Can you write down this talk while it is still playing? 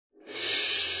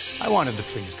I wanted to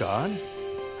please God.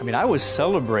 I was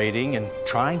celebrating and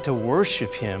trying to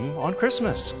worship Him on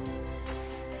Christmas.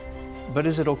 But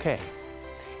is it okay?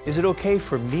 Is it okay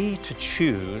for me to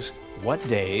choose what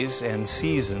days and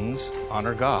seasons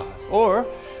honor God? Or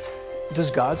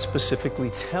does God specifically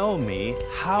tell me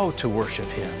how to worship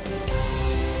Him?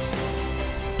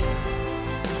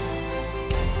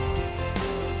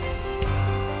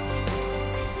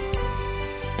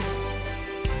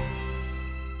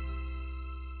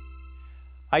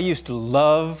 I used to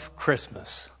love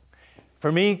Christmas.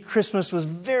 For me, Christmas was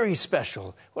very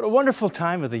special. What a wonderful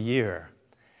time of the year.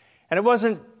 And it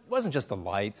wasn't just the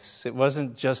lights, it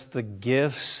wasn't just the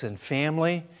gifts and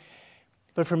family,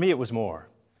 but for me it was more.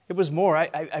 It was more.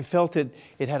 I felt it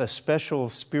had a special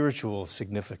spiritual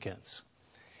significance.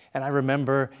 And I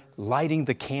remember lighting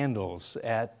the candles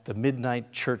at the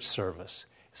midnight church service,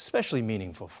 especially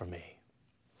meaningful for me.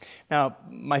 Now,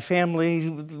 my family,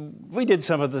 we did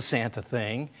some of the Santa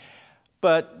thing,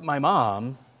 but my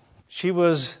mom, she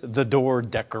was the door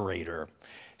decorator.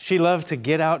 She loved to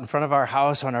get out in front of our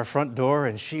house on our front door,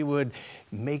 and she would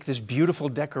make this beautiful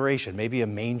decoration, maybe a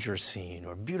manger scene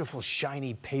or beautiful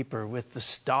shiny paper with the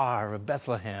star of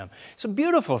Bethlehem. Some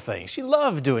beautiful things. She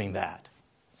loved doing that.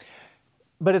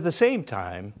 But at the same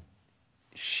time,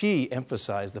 she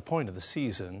emphasized the point of the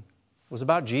season was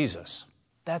about Jesus.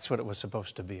 That's what it was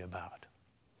supposed to be about.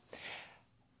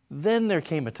 Then there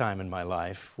came a time in my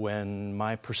life when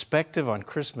my perspective on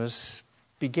Christmas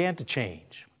began to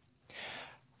change.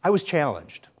 I was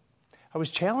challenged. I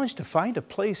was challenged to find a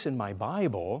place in my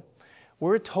Bible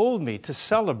where it told me to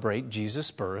celebrate Jesus'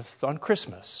 birth on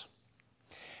Christmas.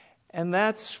 And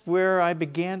that's where I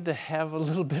began to have a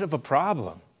little bit of a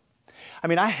problem.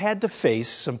 I had to face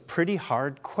some pretty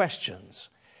hard questions,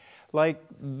 like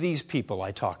these people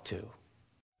I talked to.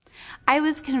 I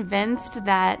was convinced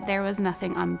that there was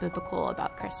nothing unbiblical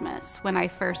about Christmas when I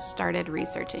first started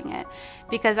researching it,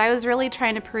 because I was really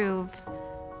trying to prove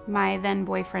my then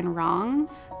boyfriend wrong,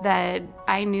 that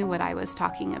I knew what I was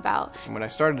talking about. When I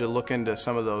started to look into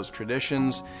some of those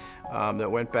traditions that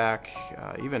went back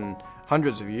even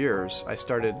hundreds of years, I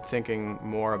started thinking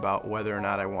more about whether or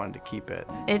not I wanted to keep it.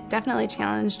 It definitely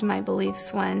challenged my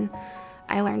beliefs when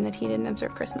I learned that he didn't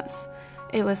observe Christmas.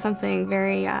 It was something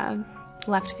very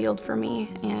left field for me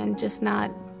and just not,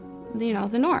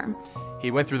 the norm. He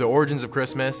went through the origins of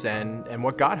Christmas and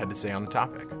what God had to say on the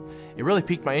topic. It really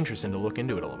piqued my interest in to look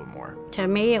into it a little bit more. To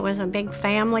me, it was a big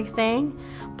family thing.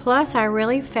 Plus, I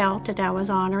really felt that I was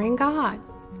honoring God.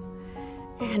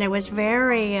 And it was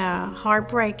very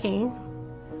heartbreaking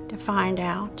to find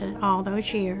out that all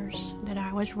those years that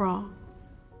I was wrong.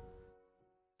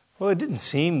 Well, it didn't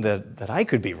seem that I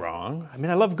could be wrong.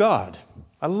 I love God.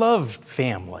 I love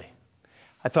family.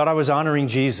 I thought I was honoring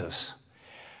Jesus.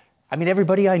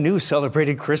 Everybody I knew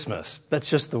celebrated Christmas. That's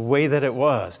just the way that it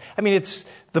was. It's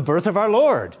the birth of our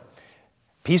Lord.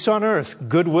 Peace on earth,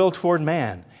 goodwill toward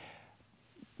man.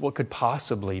 What could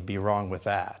possibly be wrong with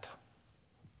that?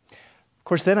 Of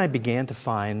course, then I began to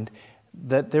find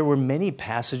that there were many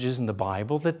passages in the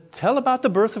Bible that tell about the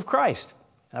birth of Christ.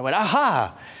 And I went,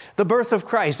 aha, the birth of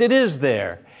Christ, it is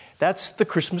there. That's the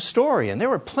Christmas story. And there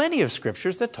were plenty of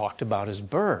scriptures that talked about His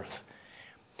birth.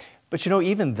 But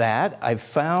even that I've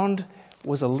found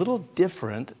was a little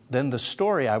different than the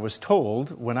story I was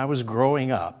told when I was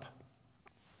growing up.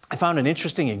 I found an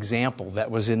interesting example that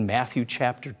was in Matthew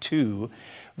chapter 2,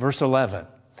 verse 11.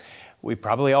 We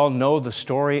probably all know the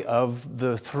story of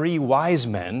the 3 wise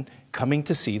men coming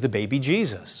to see the baby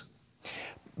Jesus.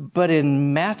 But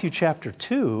in Matthew chapter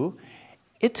 2,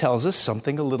 it tells us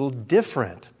something a little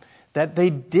different, that they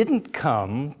didn't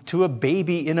come to a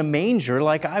baby in a manger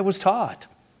like I was taught.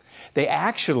 They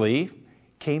actually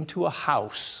came to a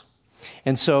house.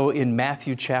 And so in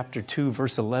Matthew chapter 2,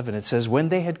 verse 11, it says, when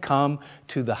they had come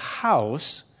to the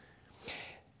house,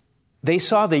 they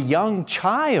saw the young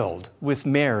child with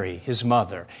Mary, his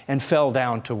mother, and fell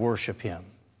down to worship Him.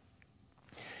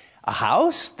 A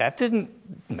house? That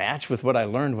didn't match with what I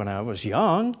learned when I was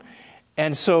young.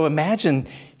 And so imagine,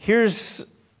 here's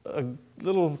a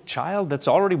little child that's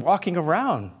already walking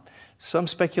around. Some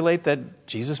speculate that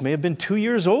Jesus may have been 2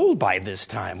 years old by this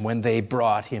time when they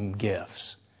brought Him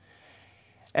gifts.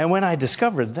 And when I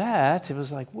discovered that, it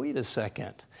was like, wait a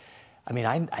second.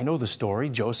 I know the story,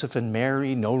 Joseph and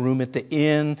Mary, no room at the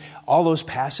inn, all those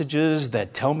passages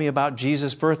that tell me about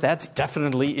Jesus' birth, that's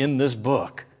definitely in this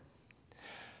book.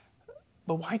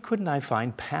 But why couldn't I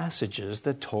find passages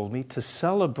that told me to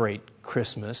celebrate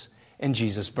Christmas and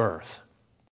Jesus' birth?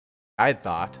 I had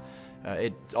thought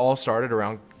it all started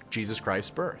around Jesus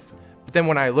Christ's birth. But then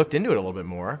when I looked into it a little bit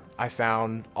more, I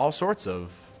found all sorts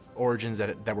of origins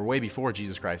that were way before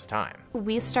Jesus Christ's time.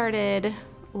 We started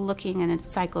looking in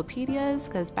encyclopedias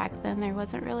because back then there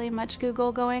wasn't really much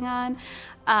Google going on.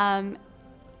 And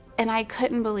I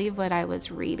couldn't believe what I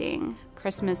was reading.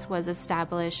 Christmas was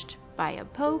established by a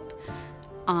pope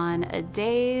on a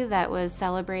day that was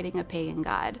celebrating a pagan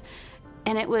god.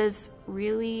 And it was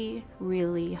really,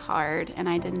 really hard, and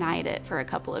I denied it for a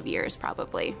couple of years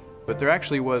probably. But there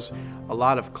actually was a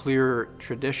lot of clear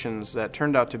traditions that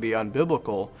turned out to be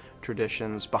unbiblical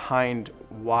traditions behind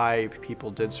why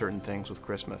people did certain things with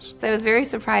Christmas. I was very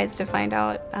surprised to find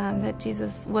out that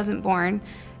Jesus wasn't born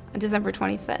on December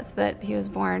 25th, that he was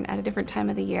born at a different time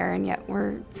of the year, and yet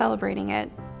we're celebrating it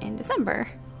in December.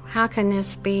 How can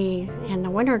this be in the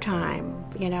wintertime,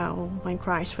 when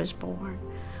Christ was born?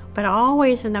 But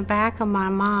always in the back of my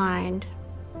mind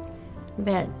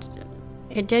that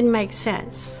it didn't make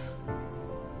sense.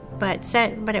 But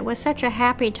it was such a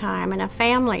happy time and a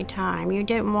family time. You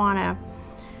didn't want to,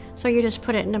 so you just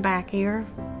put it in the back of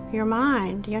your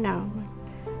mind,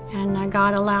 And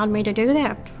God allowed me to do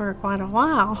that for quite a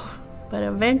while. But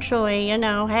eventually,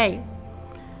 hey,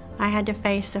 I had to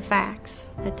face the facts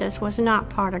that this was not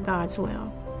part of God's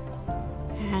will.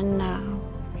 And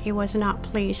he was not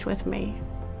pleased with me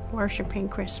worshiping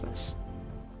Christmas.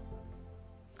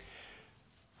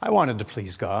 I wanted to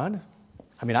please God.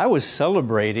 I was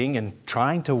celebrating and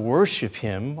trying to worship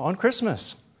him on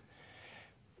Christmas.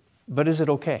 But is it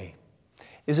okay?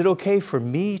 Is it okay for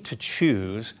me to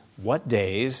choose what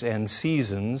days and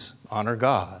seasons honor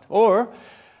God? Or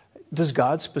does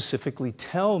God specifically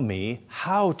tell me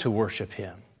how to worship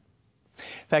him?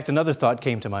 In fact, another thought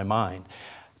came to my mind.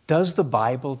 Does the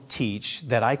Bible teach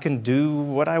that I can do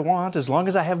what I want as long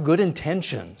as I have good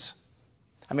intentions?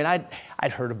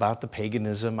 I'd heard about the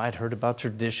paganism. I'd heard about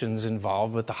traditions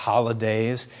involved with the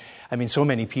holidays. So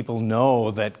many people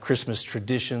know that Christmas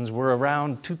traditions were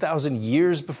around 2,000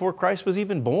 years before Christ was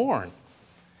even born.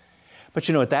 But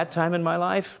at that time in my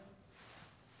life,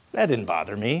 that didn't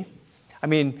bother me.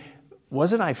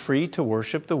 Wasn't I free to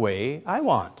worship the way I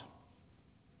want?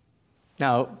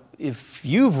 Now, if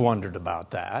you've wondered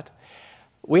about that,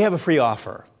 we have a free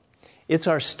offer. It's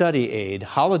our study aid,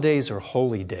 Holidays or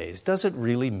Holy Days. Does it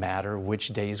really matter which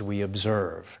days we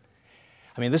observe?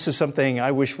 This is something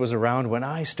I wish was around when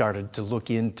I started to look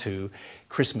into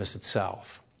Christmas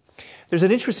itself. There's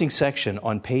an interesting section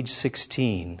on page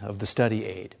 16 of the study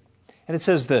aid, and it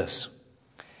says this: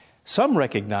 some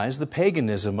recognize the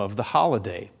paganism of the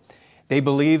holiday. They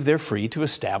believe they're free to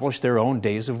establish their own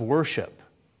days of worship.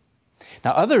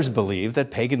 Now, others believe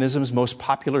that paganism's most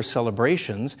popular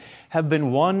celebrations have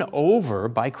been won over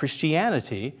by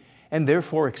Christianity and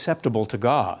therefore acceptable to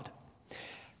God.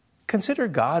 Consider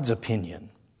God's opinion,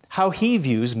 how he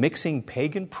views mixing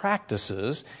pagan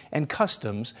practices and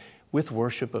customs with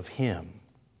worship of him.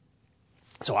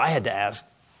 So I had to ask,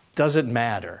 does it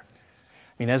matter?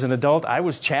 As an adult, I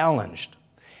was challenged.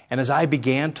 And as I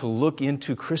began to look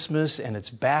into Christmas and its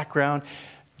background,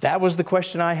 that was the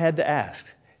question I had to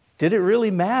ask. Did it really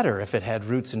matter if it had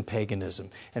roots in paganism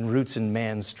and roots in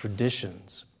man's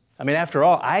traditions? After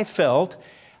all, I felt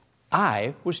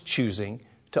I was choosing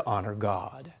to honor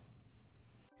God.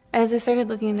 As I started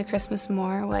looking into Christmas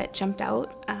more, what jumped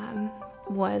out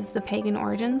was the pagan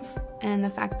origins and the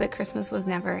fact that Christmas was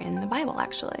never in the Bible,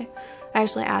 actually. I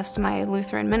actually asked my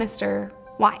Lutheran minister,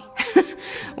 why?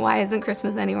 Why isn't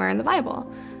Christmas anywhere in the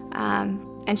Bible?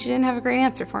 And she didn't have a great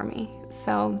answer for me.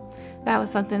 So that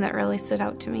was something that really stood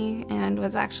out to me and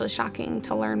was actually shocking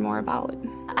to learn more about.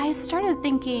 I started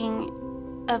thinking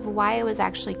of why I was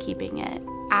actually keeping it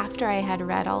after I had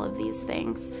read all of these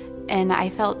things. And I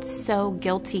felt so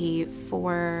guilty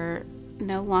for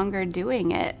no longer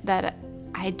doing it that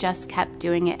I just kept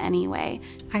doing it anyway.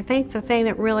 I think the thing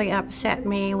that really upset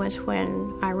me was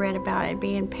when I read about it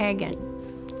being pagan.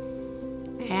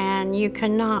 And you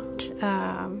cannot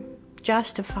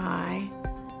justify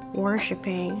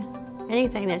worshiping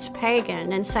anything that's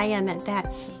pagan and saying that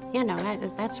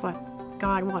that's what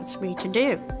God wants me to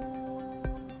do.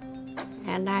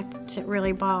 And that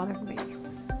really bothered me.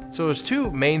 So there's two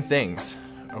main things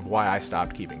of why I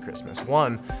stopped keeping Christmas.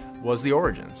 One was the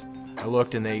origins. I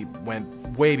looked and they went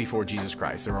way before Jesus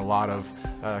Christ. There were a lot of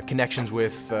connections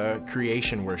with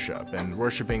creation worship and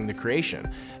worshiping the creation,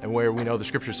 and where we know the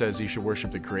scripture says you should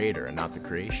worship the creator and not the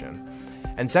creation.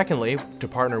 And secondly, to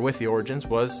partner with the origins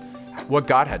was what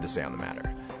God had to say on the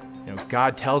matter.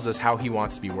 God tells us how he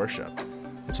wants to be worshiped.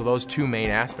 And so those two main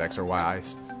aspects are why I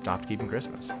stopped keeping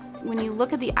Christmas. When you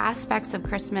look at the aspects of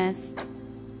Christmas,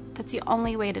 that's the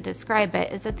only way to describe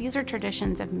it, is that these are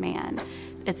traditions of man.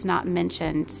 It's not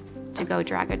mentioned to go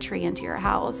drag a tree into your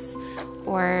house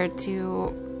or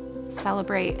to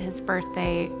celebrate his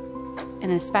birthday,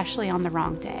 and especially on the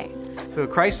wrong day. So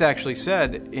Christ actually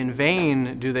said, "In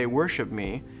vain do they worship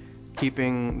me,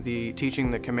 teaching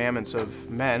the commandments of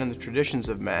men and the traditions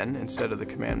of men instead of the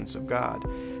commandments of God."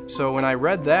 So when I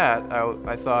read that,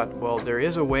 I thought, well, there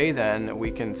is a way then that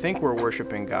we can think we're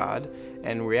worshiping God,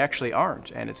 and we actually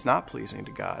aren't, and it's not pleasing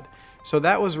to God. So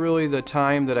that was really the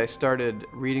time that I started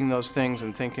reading those things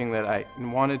and thinking that I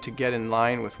wanted to get in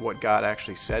line with what God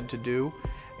actually said to do,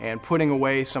 and putting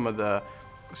away some of the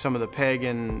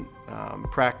pagan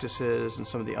practices and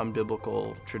some of the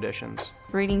unbiblical traditions.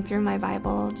 Reading through my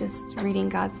Bible, just reading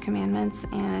God's commandments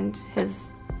and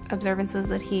his observances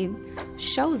that he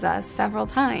shows us several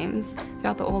times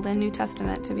throughout the Old and New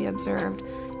Testament to be observed.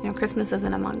 Christmas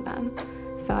isn't among them.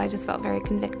 So I just felt very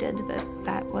convicted that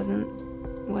that wasn't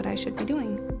what I should be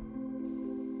doing.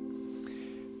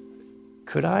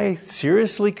 Could I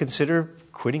seriously consider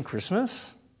quitting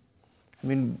Christmas? I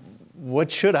mean,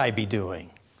 what should I be doing?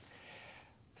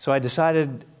 So I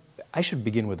decided I should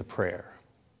begin with a prayer.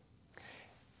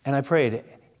 And I prayed,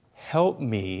 help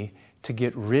me to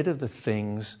get rid of the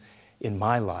things in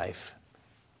my life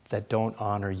that don't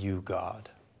honor you, God.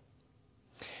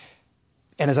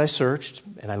 And as I searched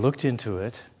and I looked into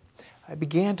it, I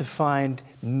began to find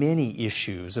many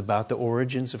issues about the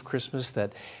origins of Christmas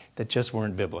that just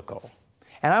weren't biblical.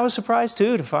 And I was surprised,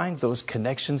 too, to find those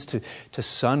connections to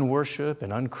sun worship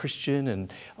and unchristian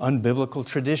and unbiblical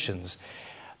traditions.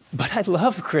 But I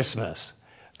love Christmas,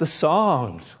 the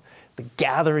songs, the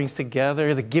gatherings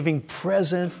together, the giving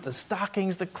presents, the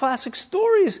stockings, the classic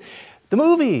stories, the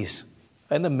movies,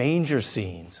 and the manger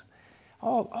scenes.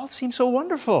 All seem so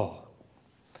wonderful.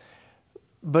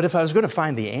 But if I was going to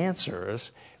find the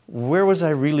answers, where was I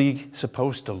really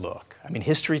supposed to look? I mean,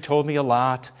 history told me a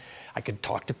lot. I could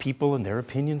talk to people and their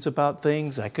opinions about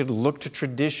things. I could look to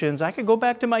traditions. I could go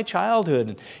back to my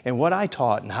childhood and what I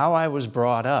taught and how I was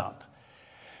brought up.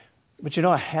 But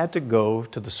I had to go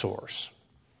to the source,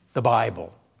 the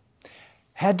Bible.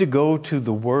 Had to go to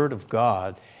the Word of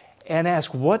God and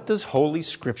ask, what does Holy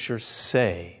Scripture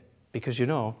say? Because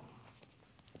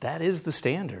that is the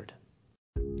standard.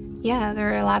 Yeah, there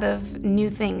were a lot of new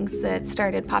things that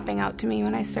started popping out to me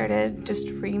when I started just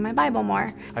reading my Bible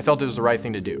more. I felt it was the right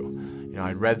thing to do.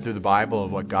 I'd read through the Bible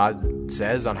of what God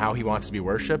says on how he wants to be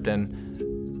worshipped,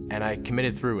 and I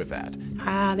committed through with that.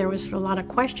 There was a lot of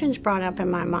questions brought up in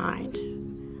my mind.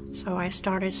 So I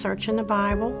started searching the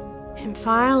Bible, and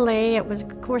finally it was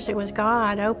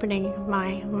God opening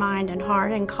my mind and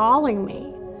heart and calling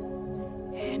me.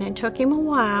 And it took him a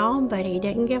while, but he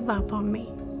didn't give up on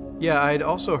me. Yeah, I'd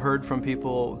also heard from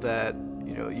people that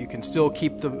you can still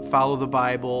follow the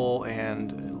Bible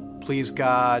and please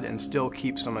God and still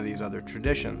keep some of these other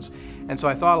traditions. And so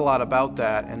I thought a lot about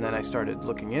that, and then I started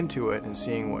looking into it and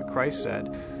seeing what Christ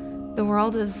said. The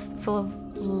world is full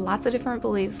of lots of different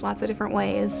beliefs, lots of different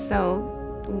ways, so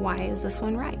why is this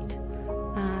one right?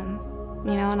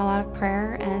 And a lot of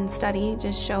prayer and study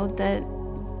just showed that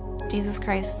Jesus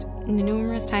Christ,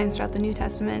 numerous times throughout the New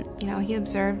Testament, he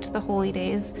observed the holy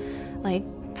days like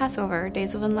Passover,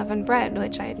 Days of Unleavened Bread,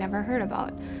 which I had never heard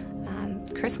about.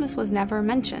 Christmas was never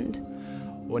mentioned.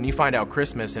 When you find out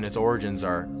Christmas and its origins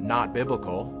are not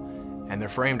biblical, and they're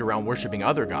framed around worshiping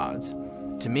other gods,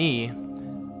 to me,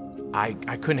 I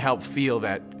couldn't help feel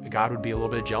that God would be a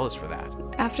little bit jealous for that.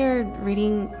 After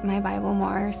reading my Bible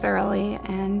more thoroughly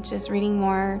and just reading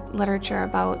more literature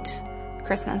about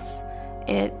Christmas,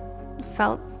 it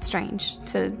felt strange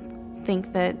to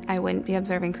think that I wouldn't be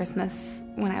observing Christmas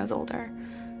when I was older.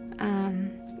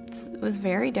 It was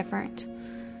very different.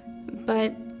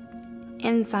 But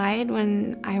inside,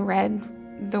 when I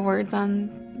read the words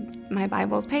on my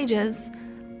Bible's pages,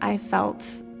 I felt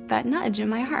that nudge in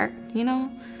my heart,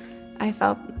 I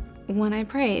felt when I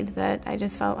prayed that I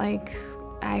just felt like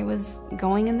I was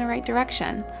going in the right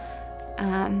direction.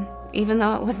 Even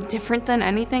though it was different than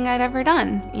anything I'd ever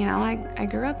done. I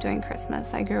grew up doing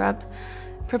Christmas. I grew up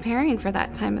preparing for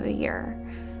that time of the year.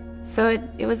 So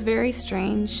it was very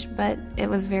strange, but it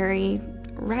was very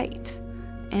right.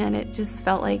 And it just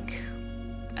felt like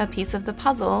a piece of the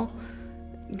puzzle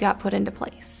got put into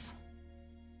place.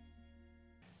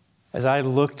 As I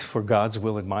looked for God's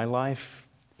will in my life,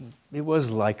 it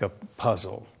was like a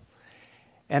puzzle.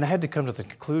 And I had to come to the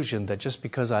conclusion that just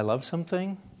because I love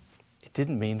something, it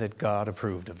didn't mean that God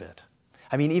approved of it.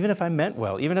 I mean, even if I meant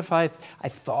well, even if I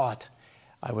thought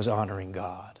I was honoring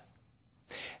God.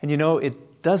 And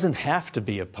it doesn't have to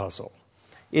be a puzzle.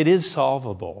 It is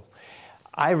solvable.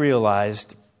 I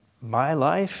realized my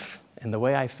life and the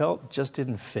way I felt just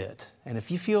didn't fit. And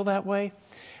if you feel that way,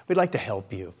 we'd like to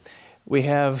help you. We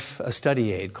have a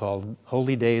study aid called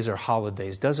Holy Days or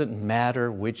Holidays. Doesn't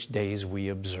matter which days we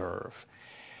observe.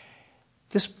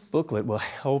 This booklet will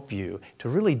help you to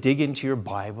really dig into your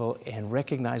Bible and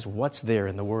recognize what's there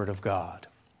in the Word of God.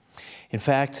 In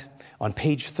fact, on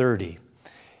page 30,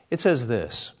 it says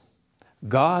this: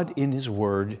 God in His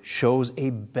Word shows a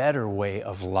better way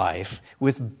of life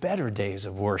with better days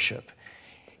of worship.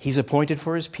 He's appointed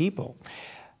for His people.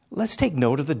 Let's take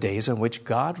note of the days on which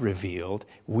God revealed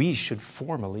we should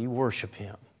formally worship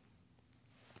Him.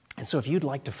 And so if you'd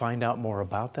like to find out more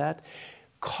about that,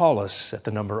 call us at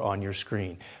the number on your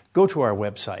screen. Go to our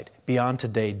website,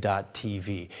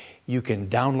 beyondtoday.tv. You can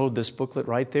download this booklet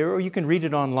right there, or you can read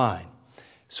it online.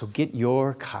 So get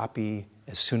your copy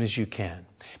as soon as you can,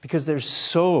 because there's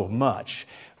so much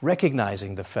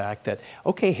recognizing the fact that,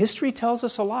 okay, history tells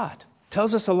us a lot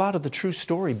of the true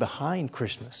story behind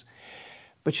Christmas.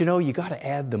 But you got to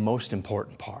add the most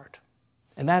important part,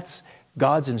 and that's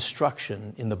God's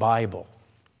instruction in the Bible.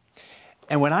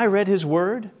 And when I read His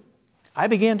Word, I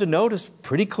began to notice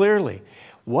pretty clearly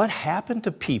what happened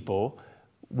to people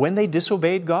when they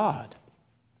disobeyed God.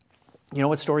 You know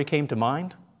what story came to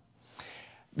mind?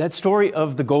 That story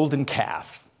of the golden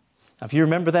calf. Now, if you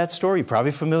remember that story, you're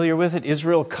probably familiar with it.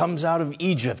 Israel comes out of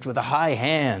Egypt with a high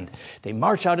hand. They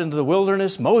march out into the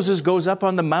wilderness. Moses goes up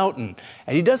on the mountain,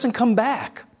 and he doesn't come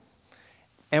back.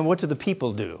 And what do the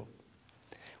people do?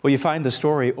 Well, you find the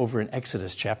story over in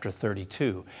Exodus chapter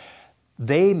 32.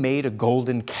 They made a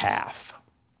golden calf.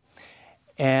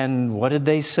 And what did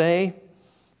they say?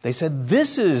 They said,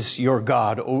 "This is your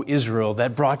God, O Israel,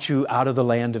 that brought you out of the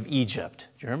land of Egypt."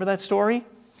 Do you remember that story?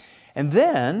 And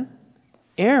then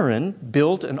Aaron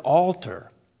built an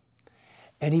altar,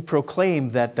 and he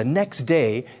proclaimed that the next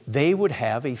day they would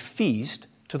have a feast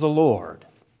to the Lord.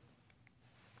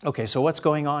 Okay, so what's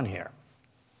going on here?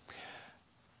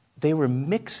 They were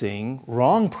mixing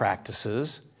wrong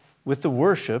practices with the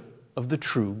worship of the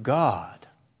true God.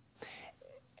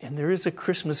 And there is a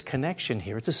Christmas connection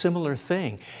here. It's a similar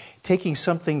thing. Taking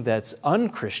something that's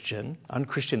unchristian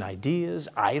ideas,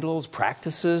 idols,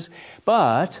 practices,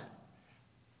 but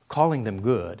calling them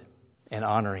good and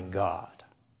honoring God.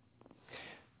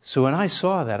 So when I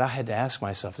saw that, I had to ask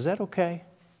myself, is that okay?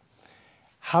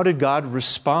 How did God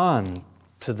respond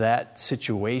to that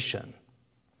situation?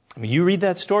 I mean, you read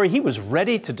that story, He was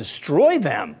ready to destroy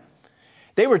them.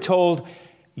 They were told,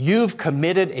 "You've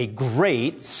committed a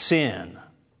great sin."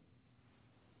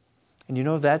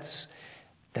 And that's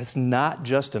not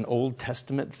just an Old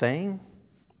Testament thing.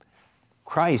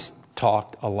 Christ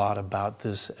talked a lot about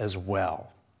this as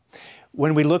well.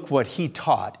 When we look what He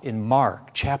taught in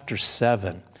Mark chapter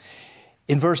 7,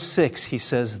 in verse 6, He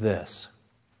says this: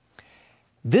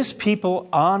 "This people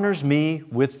honors me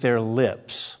with their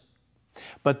lips,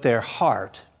 but their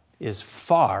heart is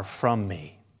far from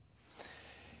me."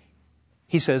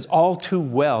 He says, "All too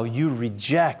well you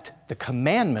reject the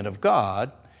commandment of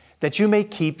God, that you may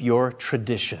keep your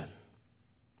tradition."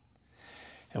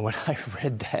 And when I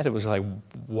read that, it was like,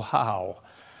 wow.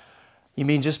 You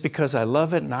mean just because I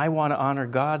love it and I want to honor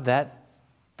God, that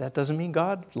doesn't mean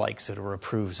God likes it or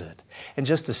approves it. And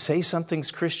just to say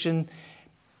something's Christian,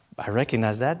 I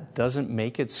recognize that doesn't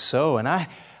make it so. And I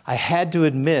had to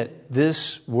admit,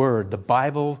 this word, the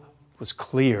Bible, was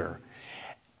clear.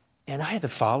 And I had to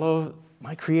follow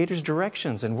my Creator's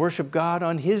directions and worship God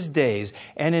on His days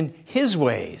and in His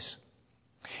ways.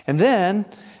 And then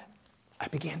I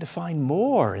began to find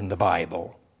more in the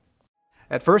Bible.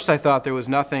 At first I thought there was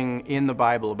nothing in the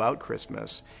Bible about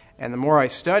Christmas. And the more I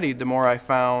studied, the more I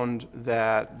found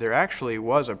that there actually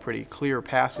was a pretty clear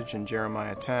passage in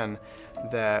Jeremiah 10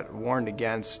 that warned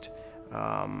against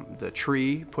the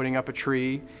tree, putting up a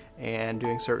tree, and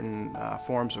doing certain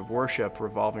forms of worship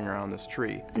revolving around this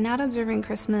tree. Not observing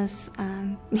Christmas,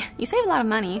 you save a lot of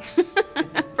money,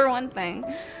 for one thing.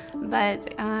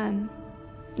 But,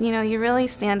 you really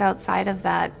stand outside of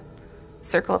that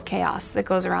circle of chaos that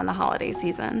goes around the holiday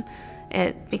season.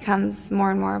 It becomes more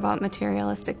and more about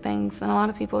materialistic things, and a lot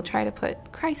of people try to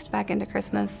put Christ back into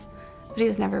Christmas, but He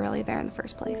was never really there in the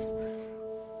first place.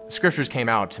 Scriptures came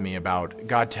out to me about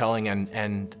God telling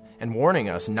and warning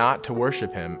us not to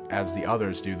worship Him as the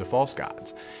others do the false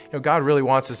gods. God really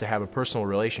wants us to have a personal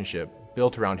relationship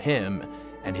built around Him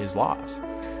and His laws.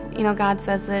 God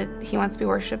says that He wants to be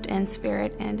worshipped in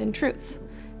spirit and in truth,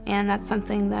 and that's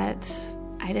something that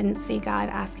I didn't see God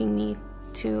asking me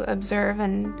to observe,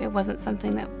 and it wasn't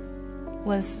something that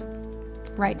was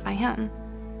right by Him.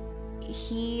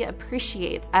 He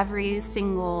appreciates every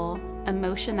single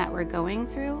emotion that we're going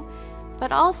through,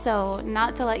 but also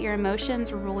not to let your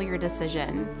emotions rule your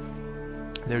decision.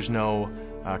 There's no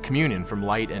communion from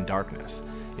light and darkness.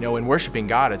 In worshiping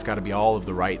God, it's got to be all of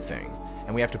the right thing,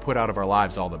 and we have to put out of our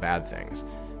lives all the bad things.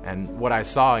 And what I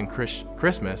saw in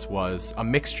Christmas was a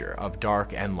mixture of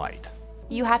dark and light.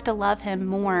 You have to love him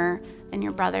more than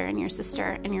your brother and your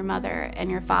sister and your mother and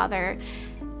your father.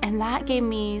 And that gave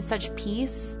me such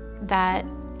peace that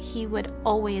he would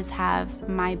always have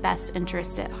my best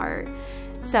interest at heart.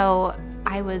 So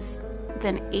I was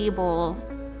then able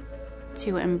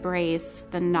to embrace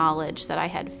the knowledge that I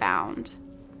had found.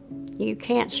 You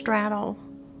can't straddle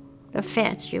the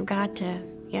fence. You've got to,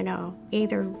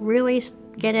 either really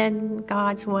get in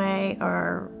God's way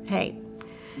or, hey,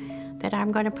 that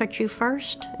I'm going to put you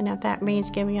first, and if that means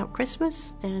giving up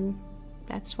Christmas, then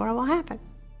that's what will happen.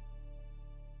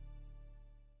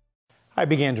 I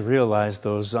began to realize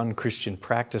those unchristian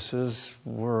practices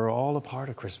were all a part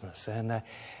of Christmas, and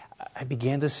I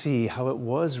began to see how it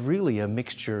was really a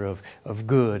mixture of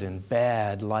good and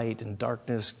bad, light and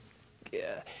darkness,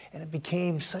 and it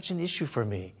became such an issue for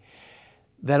me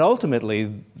that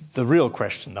ultimately the real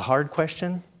question, the hard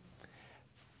question,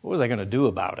 what was I going to do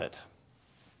about it?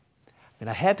 And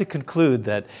I had to conclude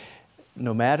that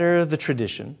no matter the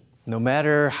tradition, no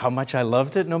matter how much I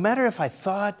loved it, no matter if I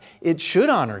thought it should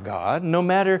honor God, no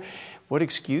matter what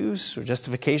excuse or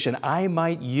justification I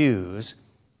might use,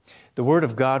 the Word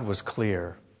of God was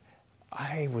clear.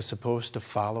 I was supposed to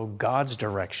follow God's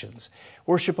directions,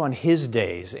 worship on His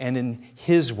days and in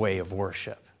His way of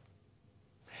worship.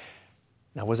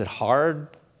 Now, was it hard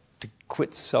to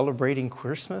quit celebrating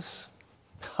Christmas?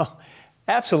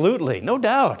 Absolutely, no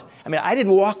doubt. I mean, I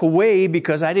didn't walk away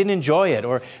because I didn't enjoy it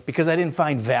or because I didn't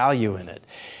find value in it.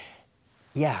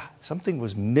 Yeah, something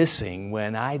was missing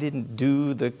when I didn't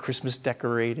do the Christmas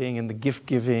decorating and the gift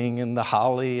giving and the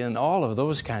holly and all of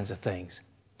those kinds of things.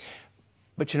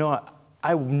 But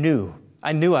I knew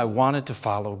I wanted to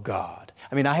follow God.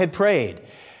 I mean, I had prayed,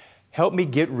 help me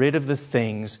get rid of the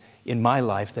things in my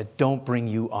life that don't bring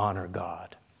you honor,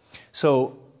 God.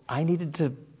 So I needed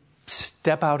to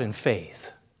step out in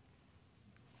faith.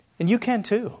 And you can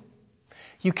too.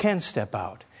 You can step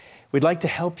out. We'd like to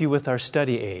help you with our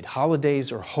study aid,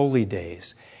 holidays or holy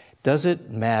days. Does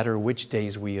it matter which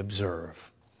days we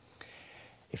observe?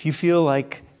 If you feel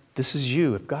like this is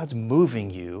you, if God's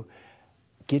moving you,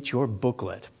 get your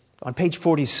booklet. On page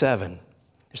 47,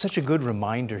 there's such a good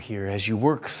reminder here as you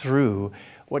work through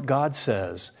what God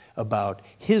says about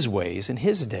His ways and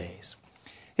His days.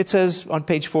 It says on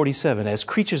page 47, as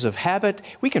creatures of habit,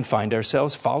 we can find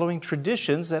ourselves following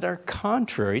traditions that are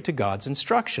contrary to God's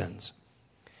instructions.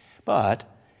 But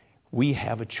we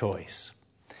have a choice.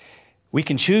 We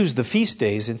can choose the feast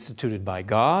days instituted by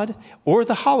God or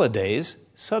the holidays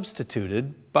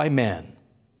substituted by men.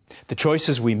 The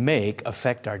choices we make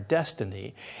affect our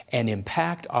destiny and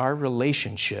impact our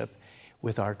relationship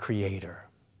with our Creator.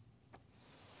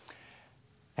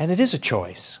 And it is a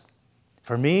choice.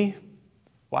 For me,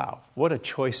 wow, what a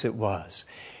choice it was.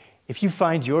 If you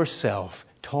find yourself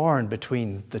torn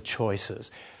between the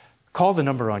choices, call the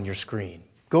number on your screen.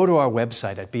 Go to our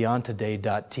website at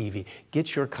beyondtoday.tv.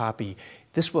 Get your copy.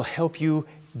 This will help you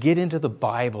get into the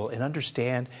Bible and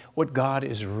understand what God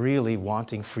is really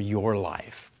wanting for your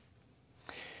life.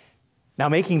 Now,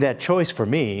 making that choice for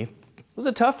me was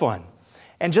a tough one.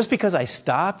 And just because I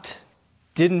stopped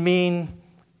didn't mean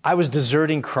I was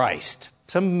deserting Christ.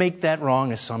 Some make that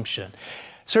wrong assumption.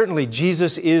 Certainly,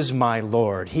 Jesus is my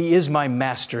Lord. He is my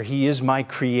Master. He is my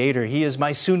Creator. He is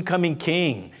my soon-coming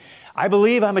King. I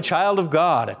believe I'm a child of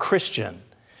God, a Christian.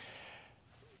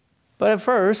 But at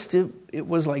first, it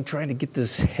was like trying to get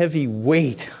this heavy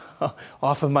weight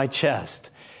off of my chest.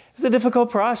 It was a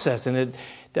difficult process, and it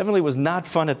definitely was not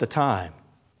fun at the time.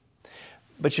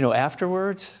 But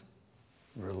afterwards,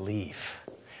 relief.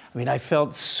 I mean, I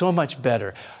felt so much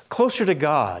better, closer to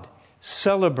God,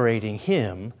 celebrating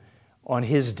Him on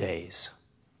His days.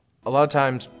 A lot of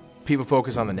times, people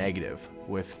focus on the negative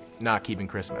with not keeping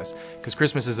Christmas, because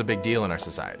Christmas is a big deal in our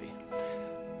society.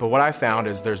 But what I found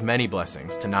is there's many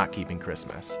blessings to not keeping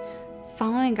Christmas.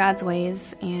 Following God's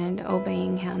ways and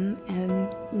obeying Him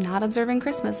and not observing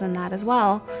Christmas in that as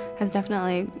well has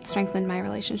definitely strengthened my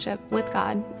relationship with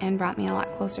God and brought me a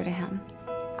lot closer to Him.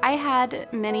 I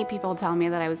had many people tell me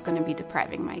that I was going to be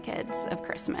depriving my kids of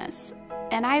Christmas.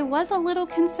 And I was a little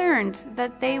concerned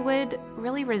that they would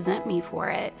really resent me for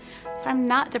it. So I'm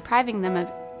not depriving them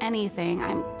of anything.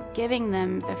 I'm giving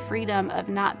them the freedom of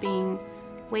not being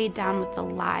weighed down with the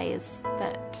lies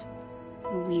that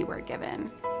we were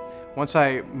given. Once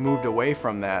I moved away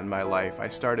from that in my life, I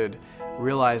started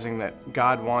realizing that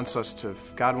God wants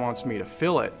me to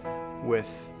fill it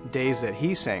with days that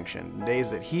he sanctioned,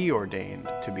 days that he ordained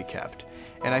to be kept.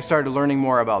 And I started learning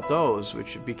more about those,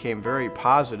 which became very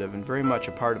positive and very much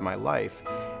a part of my life.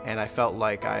 And I felt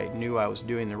like I knew I was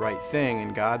doing the right thing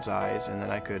in God's eyes, and then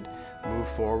I could move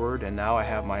forward. And now I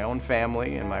have my own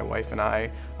family, and my wife and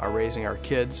I are raising our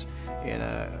kids in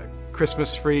a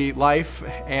Christmas-free life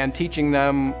and teaching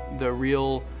them the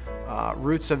real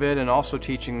roots of it, and also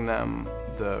teaching them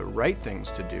the right things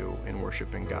to do in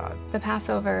worshiping God. The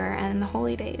Passover and the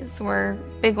holy days were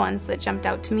big ones that jumped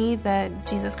out to me that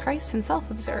Jesus Christ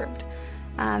himself observed.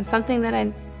 Something that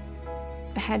I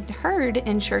had heard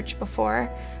in church before,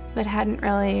 but hadn't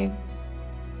really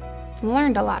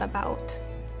learned a lot about.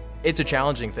 It's a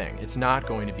challenging thing. It's not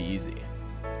going to be easy.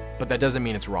 But that doesn't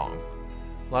mean it's wrong.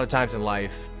 A lot of times in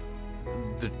life,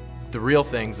 the real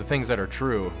things, the things that are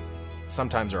true,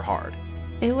 sometimes are hard.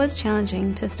 It was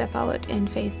challenging to step out in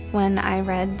faith when I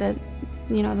read that,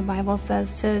 the Bible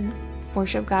says to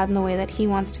worship God in the way that he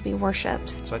wants to be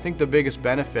worshiped. So I think the biggest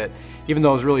benefit, even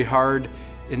though it was really hard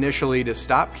initially to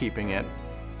stop keeping it,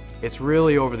 it's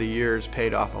really over the years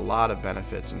paid off a lot of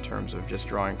benefits in terms of just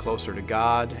drawing closer to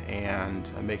God and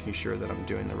making sure that I'm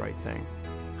doing the right thing.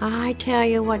 I tell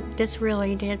you what this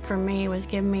really did for me was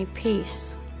give me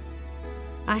peace.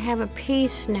 I have a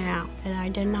peace now that I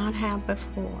did not have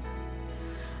before.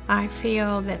 I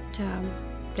feel that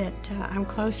I'm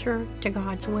closer to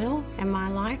God's will in my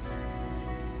life,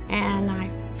 and I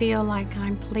feel like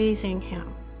I'm pleasing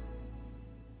him.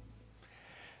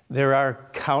 There are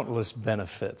countless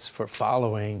benefits for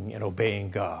following and obeying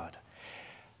God.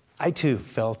 I too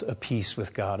felt a peace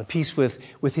with God, a peace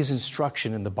with his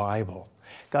instruction in the Bible.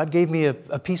 God gave me a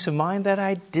peace of mind that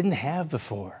I didn't have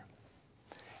before.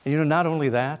 And not only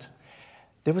that,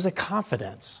 there was a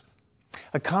confidence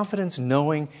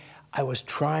knowing I was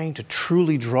trying to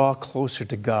truly draw closer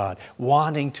to God,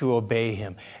 wanting to obey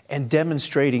him, and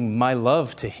demonstrating my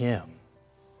love to him.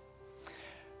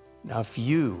 Now, if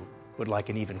you would like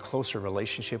an even closer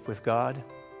relationship with God,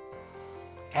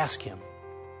 ask him.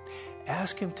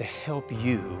 Ask him to help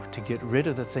you to get rid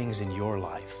of the things in your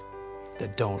life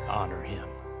that don't honor him.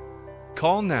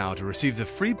 Call now to receive the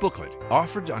free booklet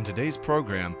offered on today's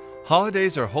program,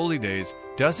 Holidays or Holy Days,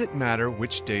 Does It Matter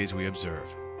Which Days We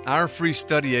Observe? Our free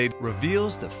study aid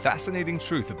reveals the fascinating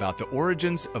truth about the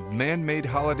origins of man-made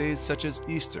holidays such as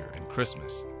Easter and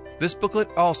Christmas. This booklet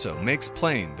also makes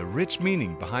plain the rich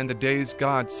meaning behind the days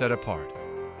God set apart.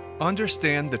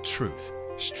 Understand the truth,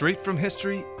 straight from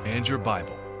history and your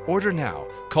Bible. Order now.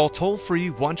 Call toll-free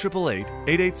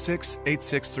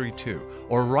 1-888-886-8632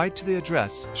 or write to the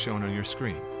address shown on your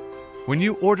screen. When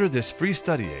you order this free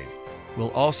study aid, we'll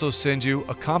also send you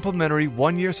a complimentary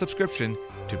 1-year subscription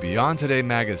to Beyond Today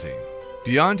magazine.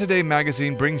 Beyond Today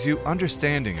magazine brings you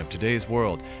understanding of today's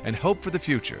world and hope for the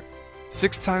future.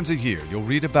 6 times a year, you'll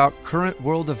read about current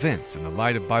world events in the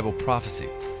light of Bible prophecy,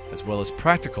 as well as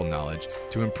practical knowledge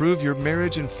to improve your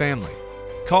marriage and family.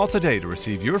 Call today to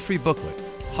receive your free booklet,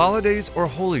 Holidays or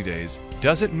Holy Days,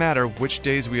 Doesn't Matter Which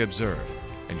Days We Observe,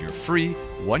 and your free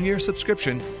 1-year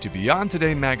subscription to Beyond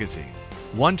Today magazine.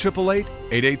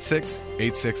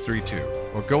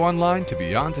 1-888-886-8632 or go online to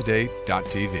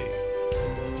beyondtoday.tv.